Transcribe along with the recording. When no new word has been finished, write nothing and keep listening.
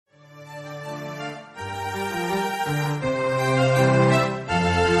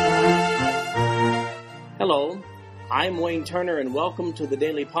I'm Wayne Turner, and welcome to the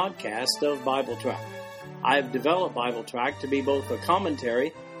daily podcast of Bible Track. I've developed Bible Track to be both a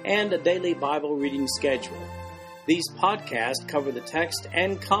commentary and a daily Bible reading schedule. These podcasts cover the text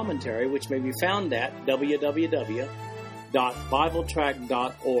and commentary, which may be found at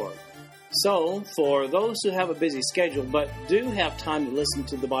www.bibletrack.org. So, for those who have a busy schedule but do have time to listen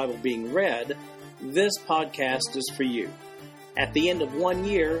to the Bible being read, this podcast is for you. At the end of 1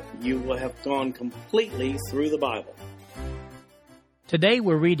 year, you will have gone completely through the Bible. Today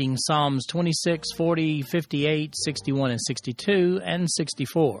we're reading Psalms 26, 40, 58, 61, and 62, and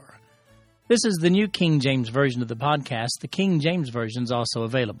 64. This is the New King James Version of the podcast. The King James Version is also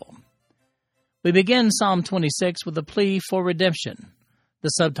available. We begin Psalm 26 with a plea for redemption. The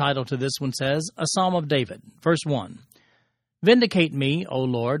subtitle to this one says, A Psalm of David, verse 1. Vindicate me, O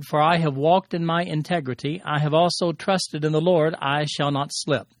Lord, for I have walked in my integrity. I have also trusted in the Lord. I shall not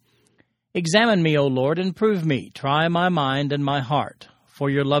slip. Examine me, O Lord, and prove me. Try my mind and my heart. For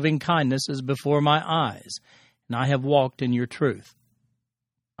your loving kindness is before my eyes, and I have walked in your truth.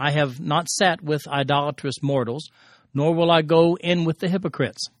 I have not sat with idolatrous mortals, nor will I go in with the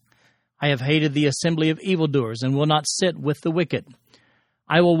hypocrites. I have hated the assembly of evildoers, and will not sit with the wicked.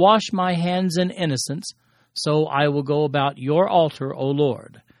 I will wash my hands in innocence, so I will go about your altar, O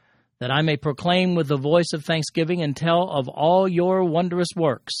Lord, that I may proclaim with the voice of thanksgiving and tell of all your wondrous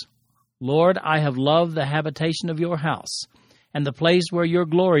works. Lord, I have loved the habitation of your house, and the place where your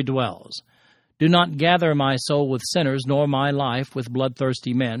glory dwells. Do not gather my soul with sinners, nor my life with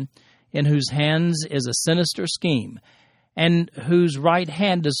bloodthirsty men, in whose hands is a sinister scheme, and whose right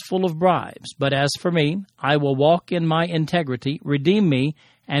hand is full of bribes. But as for me, I will walk in my integrity. Redeem me,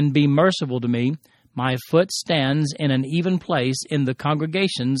 and be merciful to me. My foot stands in an even place. In the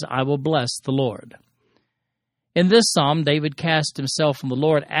congregations I will bless the Lord. In this psalm, David cast himself on the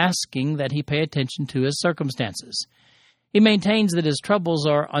Lord, asking that he pay attention to his circumstances. He maintains that his troubles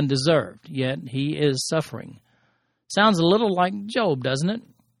are undeserved, yet he is suffering. Sounds a little like Job, doesn't it?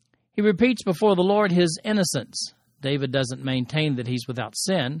 He repeats before the Lord his innocence. David doesn't maintain that he's without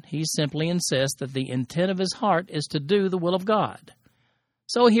sin. He simply insists that the intent of his heart is to do the will of God.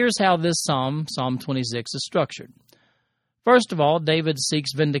 So here's how this psalm, Psalm 26, is structured. First of all, David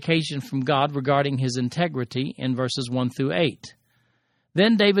seeks vindication from God regarding his integrity in verses 1 through 8.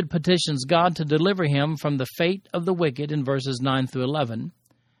 Then David petitions God to deliver him from the fate of the wicked in verses 9 through 11.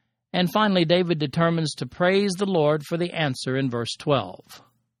 And finally, David determines to praise the Lord for the answer in verse 12.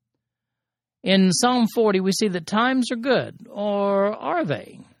 In Psalm 40, we see that times are good, or are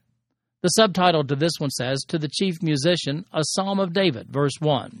they? The subtitle to this one says, To the Chief Musician, a Psalm of David, verse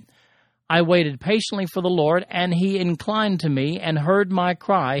 1. I waited patiently for the Lord, and he inclined to me and heard my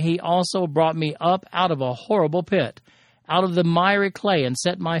cry. He also brought me up out of a horrible pit, out of the miry clay, and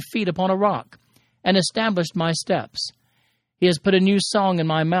set my feet upon a rock, and established my steps. He has put a new song in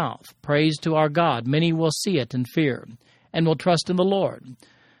my mouth, praise to our God. Many will see it and fear, and will trust in the Lord.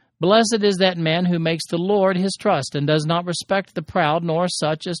 Blessed is that man who makes the Lord his trust, and does not respect the proud, nor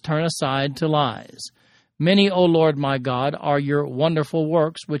such as turn aside to lies. Many, O Lord my God, are your wonderful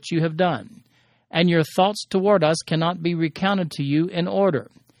works which you have done, and your thoughts toward us cannot be recounted to you in order.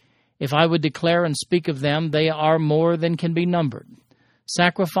 If I would declare and speak of them, they are more than can be numbered.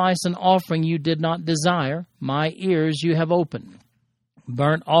 Sacrifice and offering you did not desire, my ears you have opened.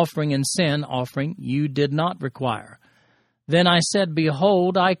 Burnt offering and sin offering you did not require. Then I said,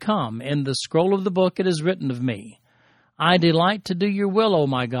 Behold, I come. In the scroll of the book it is written of me. I delight to do your will, O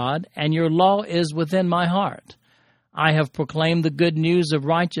my God, and your law is within my heart. I have proclaimed the good news of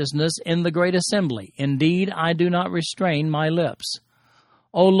righteousness in the great assembly. Indeed, I do not restrain my lips.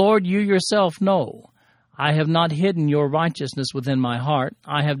 O Lord, you yourself know. I have not hidden your righteousness within my heart.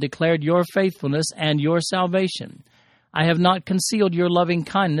 I have declared your faithfulness and your salvation. I have not concealed your loving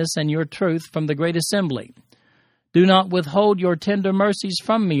kindness and your truth from the great assembly. Do not withhold your tender mercies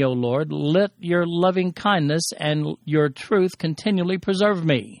from me, O Lord. Let your loving kindness and your truth continually preserve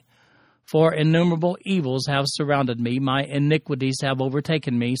me. For innumerable evils have surrounded me. My iniquities have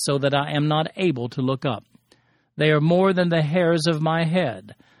overtaken me, so that I am not able to look up. They are more than the hairs of my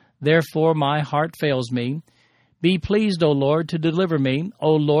head. Therefore my heart fails me. Be pleased, O Lord, to deliver me.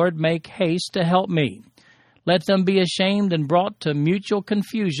 O Lord, make haste to help me. Let them be ashamed and brought to mutual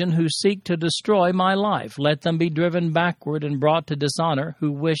confusion who seek to destroy my life. Let them be driven backward and brought to dishonor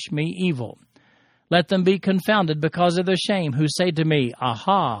who wish me evil. Let them be confounded because of their shame who say to me,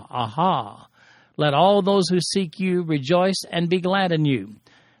 Aha, aha. Let all those who seek you rejoice and be glad in you.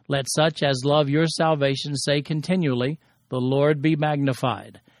 Let such as love your salvation say continually, The Lord be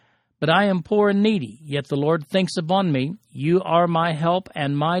magnified. But I am poor and needy, yet the Lord thinks upon me. You are my help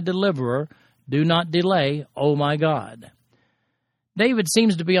and my deliverer. Do not delay, O my God. David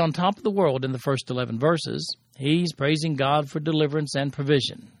seems to be on top of the world in the first 11 verses. He's praising God for deliverance and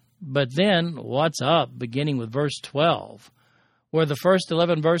provision. But then, what's up, beginning with verse 12? Were the first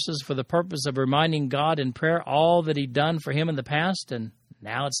 11 verses for the purpose of reminding God in prayer all that He'd done for him in the past, and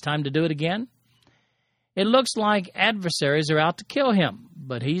now it's time to do it again? It looks like adversaries are out to kill him,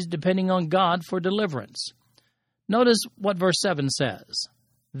 but he's depending on God for deliverance. Notice what verse 7 says.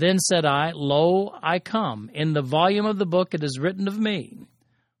 Then said I, Lo, I come. In the volume of the book it is written of me.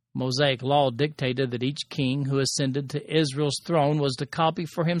 Mosaic law dictated that each king who ascended to Israel's throne was to copy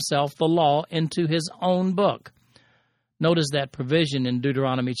for himself the law into his own book. Notice that provision in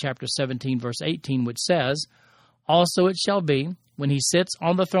Deuteronomy chapter 17, verse 18, which says, Also it shall be, when he sits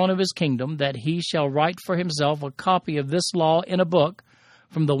on the throne of his kingdom, that he shall write for himself a copy of this law in a book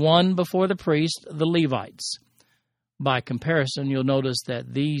from the one before the priest, the Levites. By comparison, you'll notice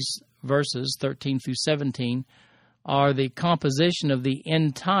that these verses, 13 through 17, are the composition of the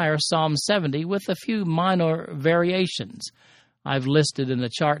entire Psalm 70 with a few minor variations. I've listed in the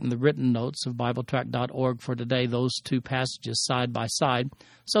chart in the written notes of BibleTrack.org for today those two passages side by side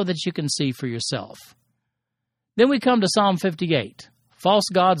so that you can see for yourself. Then we come to Psalm 58. False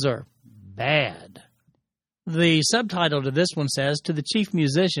gods are bad. The subtitle to this one says, To the chief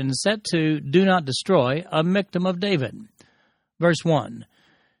musician set to Do Not Destroy, a Miktam of David. Verse 1.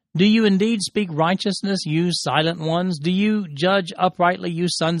 Do you indeed speak righteousness, you silent ones? Do you judge uprightly, you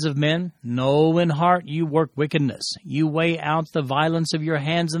sons of men? No, in heart you work wickedness. You weigh out the violence of your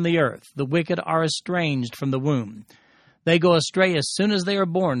hands in the earth. The wicked are estranged from the womb. They go astray as soon as they are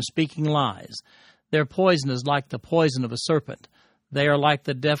born, speaking lies. Their poison is like the poison of a serpent. They are like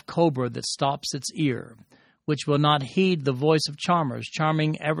the deaf cobra that stops its ear, which will not heed the voice of charmers,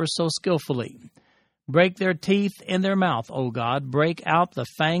 charming ever so skillfully. Break their teeth in their mouth, O God. Break out the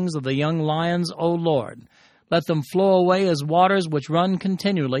fangs of the young lions, O Lord. Let them flow away as waters which run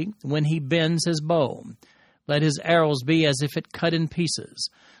continually when he bends his bow. Let his arrows be as if it cut in pieces.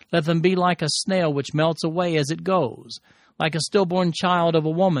 Let them be like a snail which melts away as it goes, like a stillborn child of a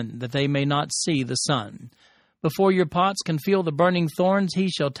woman, that they may not see the sun. Before your pots can feel the burning thorns, he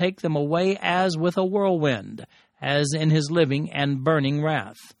shall take them away as with a whirlwind, as in his living and burning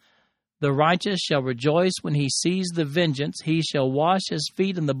wrath. The righteous shall rejoice when he sees the vengeance. He shall wash his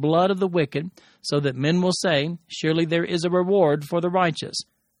feet in the blood of the wicked, so that men will say, Surely there is a reward for the righteous.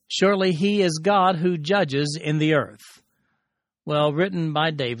 Surely he is God who judges in the earth. Well, written by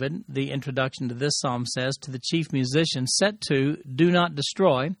David, the introduction to this psalm says, To the chief musician set to Do Not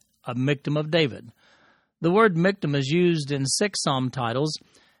Destroy, a Miktam of David. The word Miktam is used in 6 psalm titles,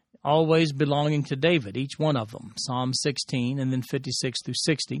 always belonging to David, each one of them. Psalm 16 and then 56 through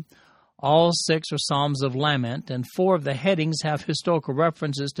 60. All 6 are psalms of lament, and 4 of the headings have historical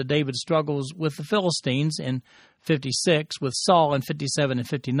references to David's struggles with the Philistines in 56, with Saul in 57 and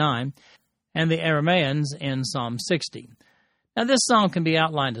 59, and the Arameans in Psalm 60. Now, this psalm can be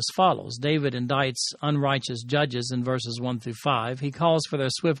outlined as follows. David indicts unrighteous judges in verses 1 through 5. He calls for their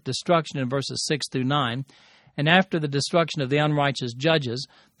swift destruction in verses 6 through 9. And after the destruction of the unrighteous judges,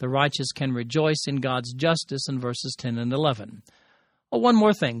 the righteous can rejoice in God's justice in verses 10 and 11. Oh, one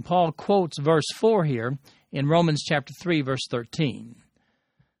more thing. Paul quotes verse 4 here in Romans chapter 3, verse 13.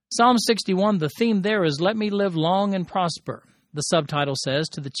 Psalm 61, the theme there is, Let me live long and prosper. The subtitle says,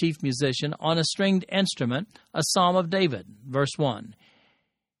 To the chief musician, on a stringed instrument, a psalm of David. Verse 1.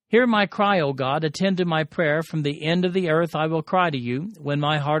 Hear my cry, O God, attend to my prayer. From the end of the earth I will cry to you. When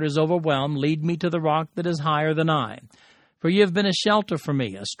my heart is overwhelmed, lead me to the rock that is higher than I. For you have been a shelter for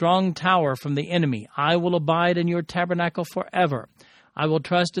me, a strong tower from the enemy. I will abide in your tabernacle forever. I will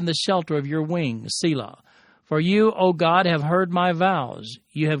trust in the shelter of your wings, Selah. For you, O God, have heard my vows.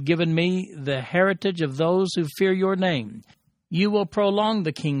 You have given me the heritage of those who fear your name. You will prolong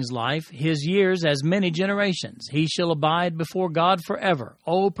the king's life, his years as many generations. He shall abide before God forever.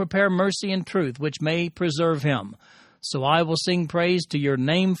 O prepare mercy and truth, which may preserve him. So I will sing praise to your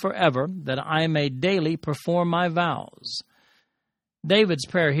name forever, that I may daily perform my vows. David's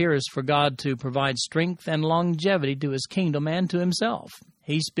prayer here is for God to provide strength and longevity to his kingdom and to himself.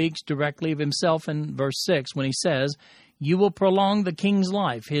 He speaks directly of himself in verse 6 when he says, You will prolong the king's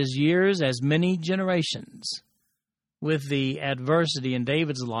life, his years as many generations. With the adversity in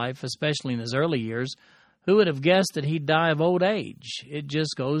David's life, especially in his early years, who would have guessed that he'd die of old age? It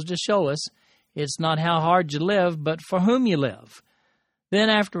just goes to show us it's not how hard you live, but for whom you live. Then,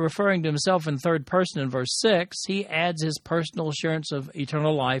 after referring to himself in third person in verse 6, he adds his personal assurance of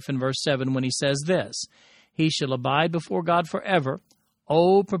eternal life in verse 7 when he says this, He shall abide before God forever.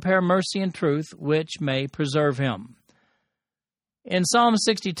 O prepare mercy and truth, which may preserve him. In Psalm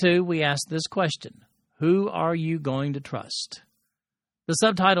 62, we ask this question: who are you going to trust? The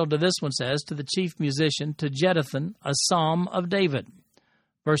subtitle to this one says, To the Chief Musician, to Jeduthun, a Psalm of David.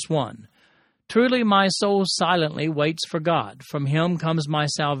 Verse 1, Truly my soul silently waits for God. From him comes my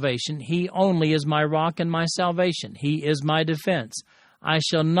salvation. He only is my rock and my salvation. He is my defense. I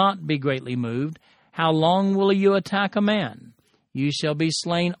shall not be greatly moved. How long will you attack a man? You shall be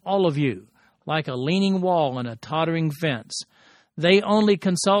slain, all of you, like a leaning wall and a tottering fence. They only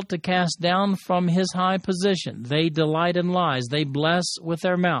consult to cast down from his high position. They delight in lies. They bless with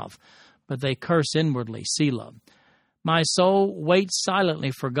their mouth, but they curse inwardly. Selah. My soul waits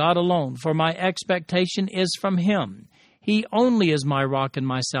silently for God alone, for my expectation is from him. He only is my rock and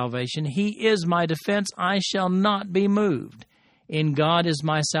my salvation. He is my defense. I shall not be moved. In God is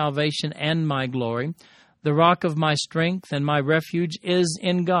my salvation and my glory. The rock of my strength and my refuge is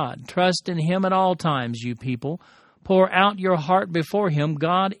in God. Trust in him at all times, you people. Pour out your heart before him.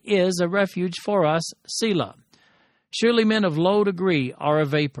 God is a refuge for us. Selah. Surely men of low degree are a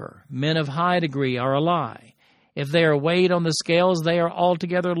vapor. Men of high degree are a lie. If they are weighed on the scales, they are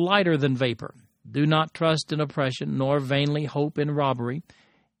altogether lighter than vapor. Do not trust in oppression, nor vainly hope in robbery.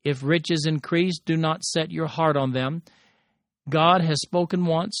 If riches increase, do not set your heart on them. God has spoken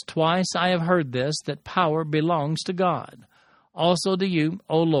once, twice I have heard this, that power belongs to God. Also to you,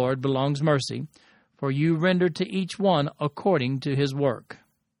 O Lord, belongs mercy, for you render to each one according to his work.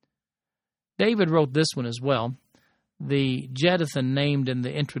 David wrote this one as well. The Jeduthun named in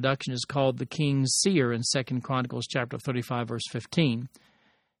the introduction is called the king's seer in 2 Chronicles chapter 35, verse 15.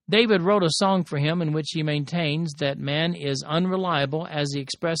 David wrote a song for him in which he maintains that man is unreliable, as he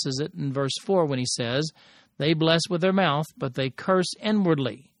expresses it in verse 4 when he says, They bless with their mouth, but they curse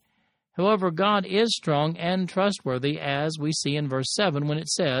inwardly. However, God is strong and trustworthy, as we see in verse 7 when it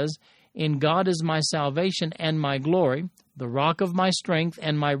says, In God is my salvation and my glory. The rock of my strength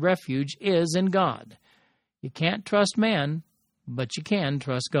and my refuge is in God. You can't trust man, but you can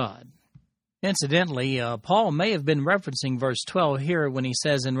trust God. Incidentally, Paul may have been referencing verse 12 here when he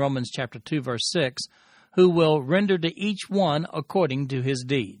says in Romans chapter 2, verse 6, Who will render to each one according to his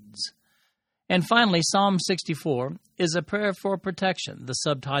deeds. And finally, Psalm 64 is a prayer for protection. The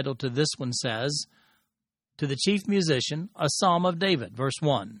subtitle to this one says, To the Chief Musician, a Psalm of David. Verse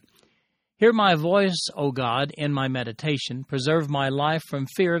 1, Hear my voice, O God, in my meditation. Preserve my life from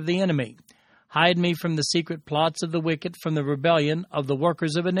fear of the enemy. Hide me from the secret plots of the wicked, from the rebellion of the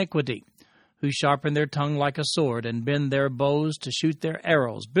workers of iniquity, who sharpen their tongue like a sword and bend their bows to shoot their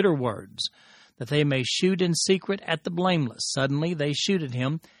arrows, bitter words, that they may shoot in secret at the blameless. Suddenly they shoot at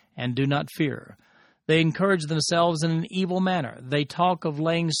him and do not fear. They encourage themselves in an evil manner. They talk of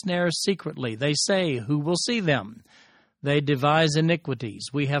laying snares secretly. They say, Who will see them? They devise iniquities.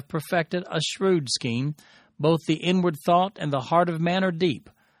 We have perfected a shrewd scheme. Both the inward thought and the heart of man are deep.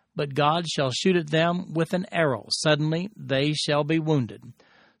 But God shall shoot at them with an arrow. Suddenly they shall be wounded.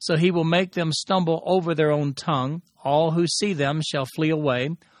 So he will make them stumble over their own tongue. All who see them shall flee away.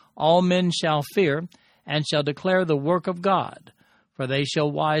 All men shall fear, and shall declare the work of God, for they shall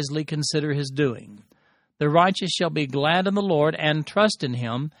wisely consider his doing. The righteous shall be glad in the Lord, and trust in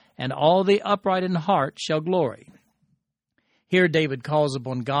him, and all the upright in heart shall glory. Here David calls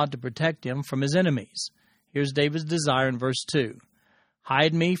upon God to protect him from his enemies. Here's David's desire in verse 2.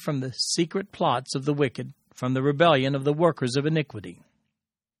 Hide me from the secret plots of the wicked, from the rebellion of the workers of iniquity.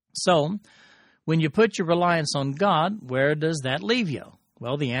 So, when you put your reliance on God, where does that leave you?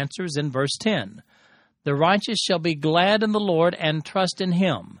 Well, the answer is in verse 10. The righteous shall be glad in the Lord and trust in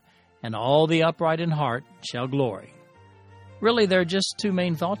him, and all the upright in heart shall glory. Really, there are just two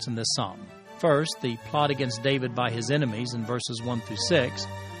main thoughts in this psalm. First, the plot against David by his enemies in verses 1 through 6,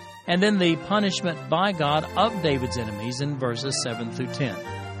 and then the punishment by God of David's enemies in verses 7 through 10.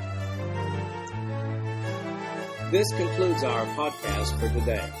 This concludes our podcast for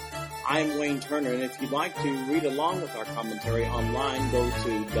today. I'm Wayne Turner, and if you'd like to read along with our commentary online, go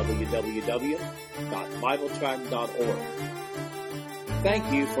to www.bibletrack.org.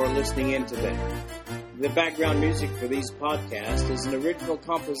 Thank you for listening in today. The background music for these podcasts is an original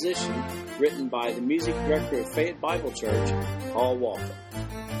composition written by the music director of Fayette Bible Church, Paul Walker.